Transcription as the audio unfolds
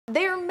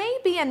There may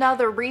be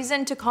another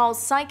reason to call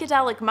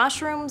psychedelic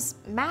mushrooms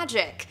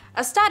magic.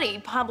 A study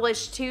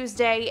published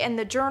Tuesday in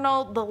the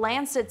journal The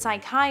Lancet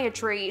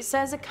Psychiatry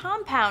says a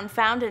compound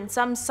found in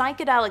some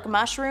psychedelic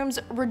mushrooms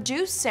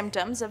reduced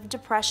symptoms of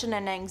depression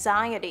and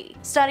anxiety.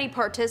 Study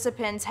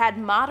participants had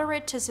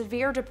moderate to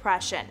severe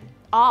depression.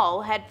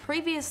 All had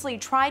previously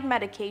tried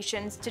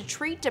medications to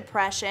treat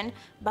depression,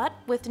 but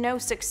with no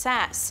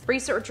success.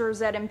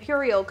 Researchers at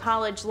Imperial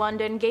College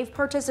London gave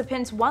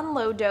participants one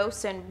low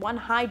dose and one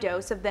high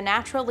dose of the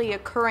naturally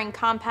occurring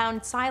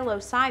compound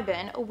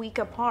psilocybin a week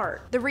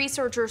apart. The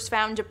researchers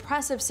found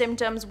depressive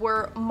symptoms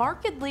were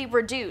markedly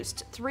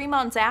reduced 3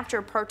 months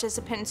after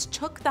participants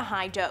took the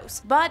high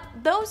dose. But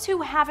those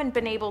who haven't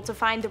been able to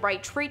find the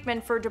right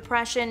treatment for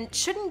depression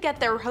shouldn't get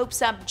their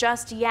hopes up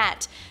just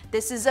yet.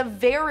 This is a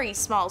very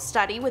small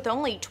study with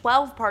only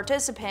 12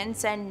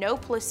 participants and no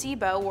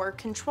placebo or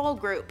control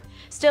group.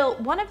 Still,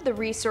 one of the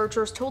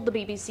researchers told the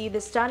BBC the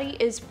study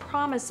is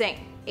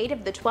promising. 8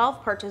 of the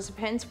 12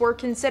 participants were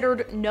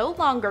considered no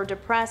longer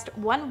depressed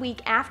 1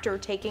 week after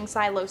taking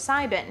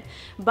psilocybin,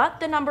 but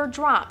the number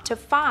dropped to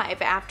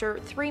 5 after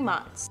 3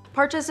 months.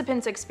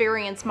 Participants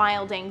experienced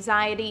mild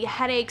anxiety,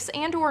 headaches,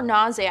 and/or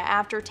nausea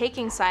after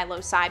taking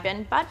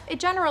psilocybin, but it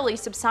generally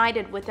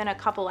subsided within a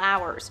couple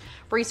hours.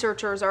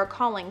 Researchers are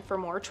calling for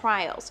more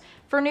trials.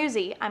 For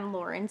Newsy, I'm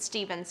Lauren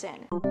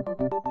Stevenson.